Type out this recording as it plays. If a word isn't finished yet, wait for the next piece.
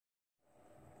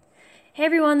Hey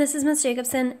everyone, this is Ms.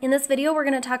 Jacobson. In this video, we're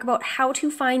going to talk about how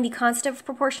to find the constant of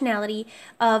proportionality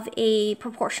of a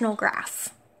proportional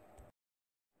graph.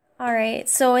 Alright,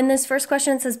 so in this first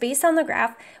question, it says, based on the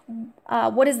graph,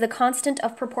 what is the constant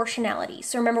of proportionality?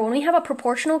 So remember, when we have a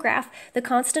proportional graph, the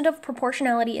constant of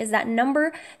proportionality is that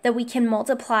number that we can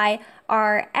multiply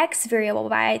our x variable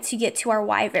by to get to our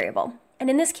y variable. And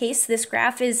in this case, this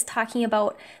graph is talking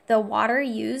about the water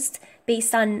used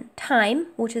based on time,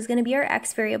 which is going to be our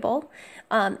x variable,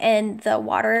 and the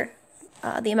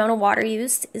amount of water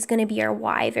used is going to be our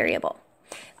y variable.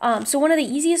 So one of the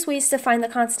easiest ways to find the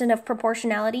constant of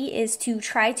proportionality is to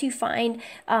try to find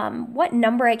what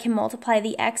number I can multiply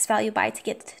the x value by to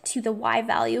get to the y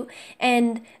value.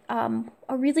 And a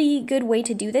really good way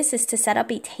to do this is to set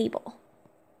up a table.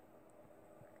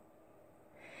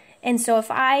 And so if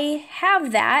I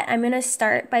have that, I'm going to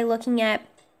start by looking at,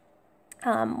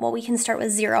 well, we can start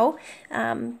with 0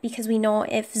 because we know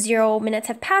if 0 minutes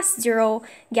have passed, 0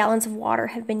 gallons of water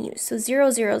have been used. So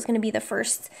 0, 0 is going to be the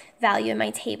first value in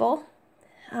my table.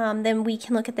 Then we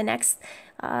can look at the next,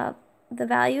 the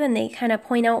value, and they kind of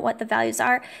point out what the values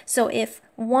are. So if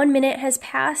 1 minute has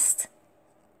passed,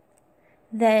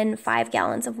 then 5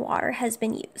 gallons of water has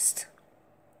been used.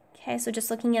 Okay, so just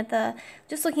looking at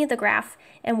the graph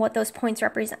and what those points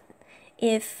represent.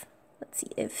 If, let's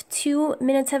see, if 2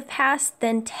 minutes have passed,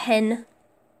 then 10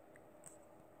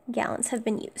 gallons have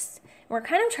been used. We're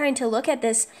kind of trying to look at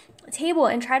this table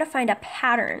and try to find a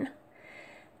pattern.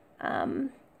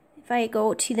 If I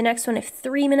go to the next one, if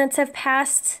 3 minutes have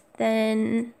passed,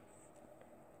 then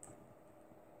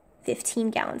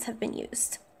 15 gallons have been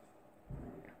used.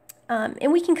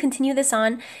 And we can continue this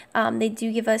on. They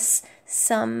do give us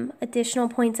some additional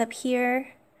points up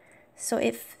here. So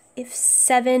if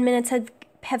 7 minutes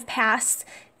have passed,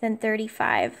 then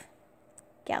 35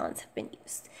 gallons have been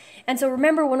used. And so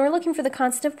remember, when we're looking for the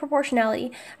constant of proportionality,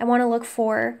 I want to look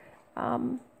for a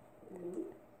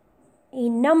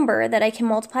number that I can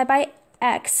multiply by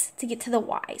x to get to the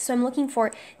y. So I'm looking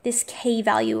for this k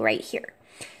value right here.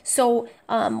 So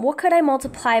what could I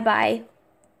multiply by?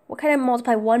 What could I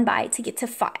multiply 1 by to get to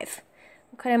 5?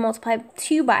 What could I multiply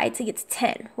 2 by to get to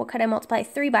 10? What could I multiply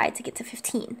 3 by to get to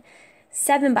 15?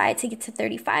 7 by to get to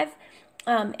 35?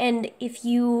 And if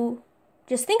you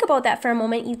just think about that for a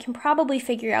moment, you can probably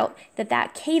figure out that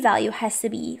that k value has to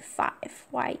be 5.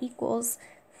 Y equals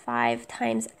 5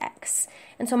 times x.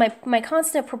 And so my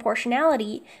constant of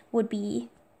proportionality would be,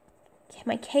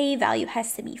 my k value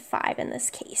has to be 5 in this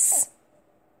case.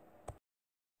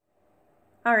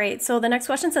 All right, so the next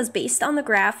question says, based on the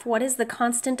graph, what is the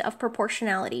constant of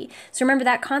proportionality? So remember,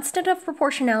 that constant of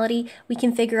proportionality, we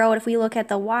can figure out if we look at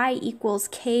the y equals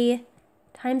k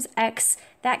times x,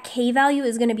 that k value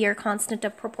is going to be our constant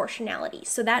of proportionality.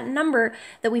 So that number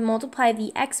that we multiply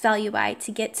the x value by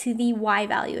to get to the y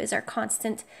value is our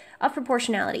constant of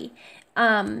proportionality.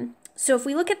 So if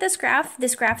we look at this graph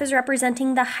is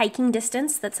representing the hiking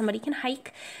distance that somebody can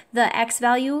hike. The x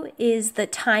value is the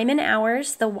time in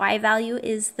hours. The y value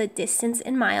is the distance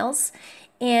in miles.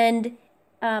 And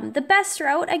the best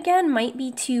route, again, might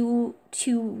be to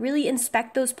really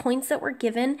inspect those points that were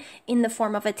given in the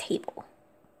form of a table.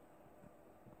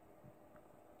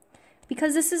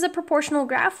 Because this is a proportional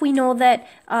graph, we know that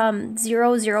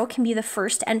 0, 0 can be the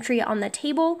first entry on the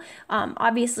table.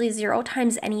 Obviously, 0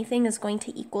 times anything is going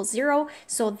to equal 0,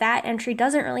 so that entry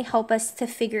doesn't really help us to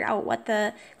figure out what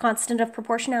the constant of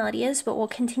proportionality is, but we'll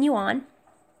continue on.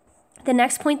 The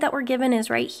next point that we're given is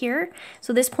right here.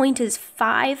 So this point is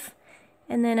 5,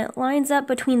 and then it lines up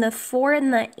between the 4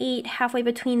 and the 8, halfway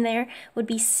between there would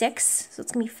be 6, so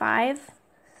it's going to be 5,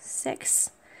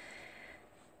 6.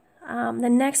 The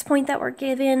next point that we're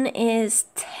given is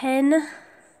 10,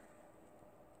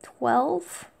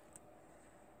 12.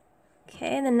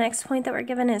 Okay, the next point that we're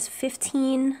given is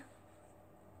 15.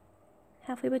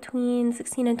 Halfway between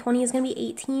 16 and 20 is going to be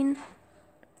 18.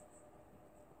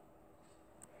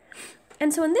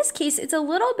 And so in this case, it's a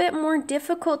little bit more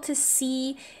difficult to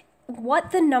see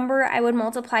what the number I would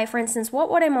multiply. For instance,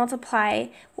 what would I multiply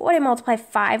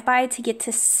 5 by to get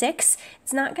to 6?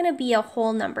 It's not going to be a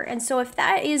whole number. And so if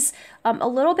that is a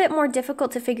little bit more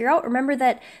difficult to figure out, remember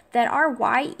that our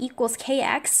y equals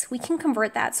kx, we can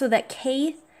convert that so that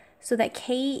k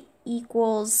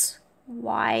equals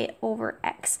y over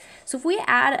x. So if we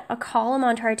add a column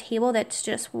onto our table that's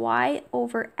just y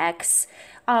over x,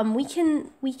 we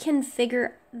can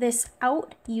figure this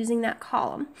out using that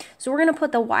column. So we're going to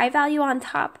put the y value on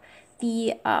top,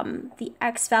 the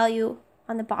x value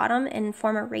on the bottom, and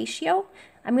form a ratio.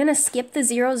 I'm going to skip the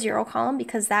 0, 0 column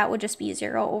because that would just be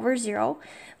 0 over 0.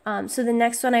 So the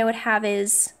next one I would have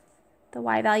is The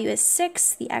y value is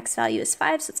 6, the x value is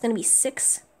 5, so it's going to be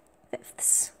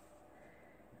 6/5.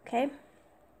 Okay.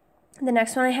 The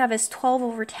next one I have is 12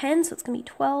 over 10, so it's going to be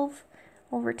 12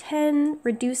 over 10.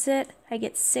 Reduce it, I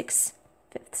get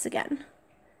 6/5 again.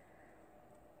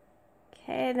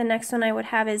 Okay, the next one I would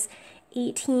have is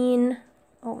 18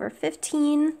 over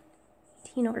 15.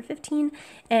 18 over 15,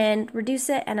 and reduce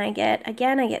it, and I get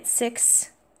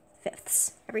 6/5.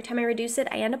 Every time I reduce it,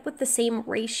 I end up with the same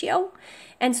ratio.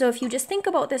 And so if you just think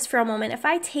about this for a moment, if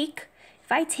I take,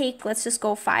 let's just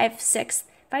go 5/6.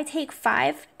 If I take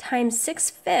 5 times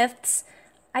 6/5,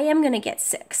 I am going to get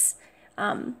 6.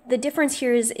 The difference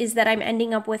here is that I'm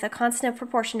ending up with a constant of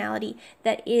proportionality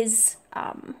that is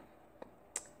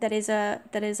a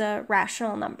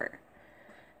rational number.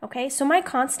 Okay, so my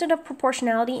constant of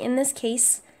proportionality in this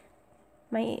case,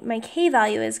 my k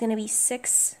value is going to be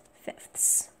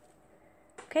 6/5.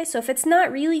 Okay, so if it's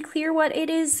not really clear what it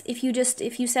is, if you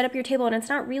set up your table and it's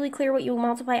not really clear what you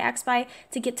multiply x by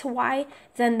to get to y,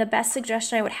 then the best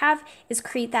suggestion I would have is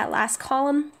create that last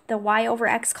column, the y over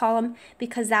x column,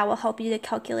 because that will help you to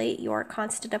calculate your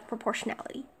constant of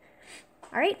proportionality.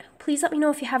 All right, please let me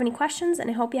know if you have any questions, and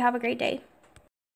I hope you have a great day.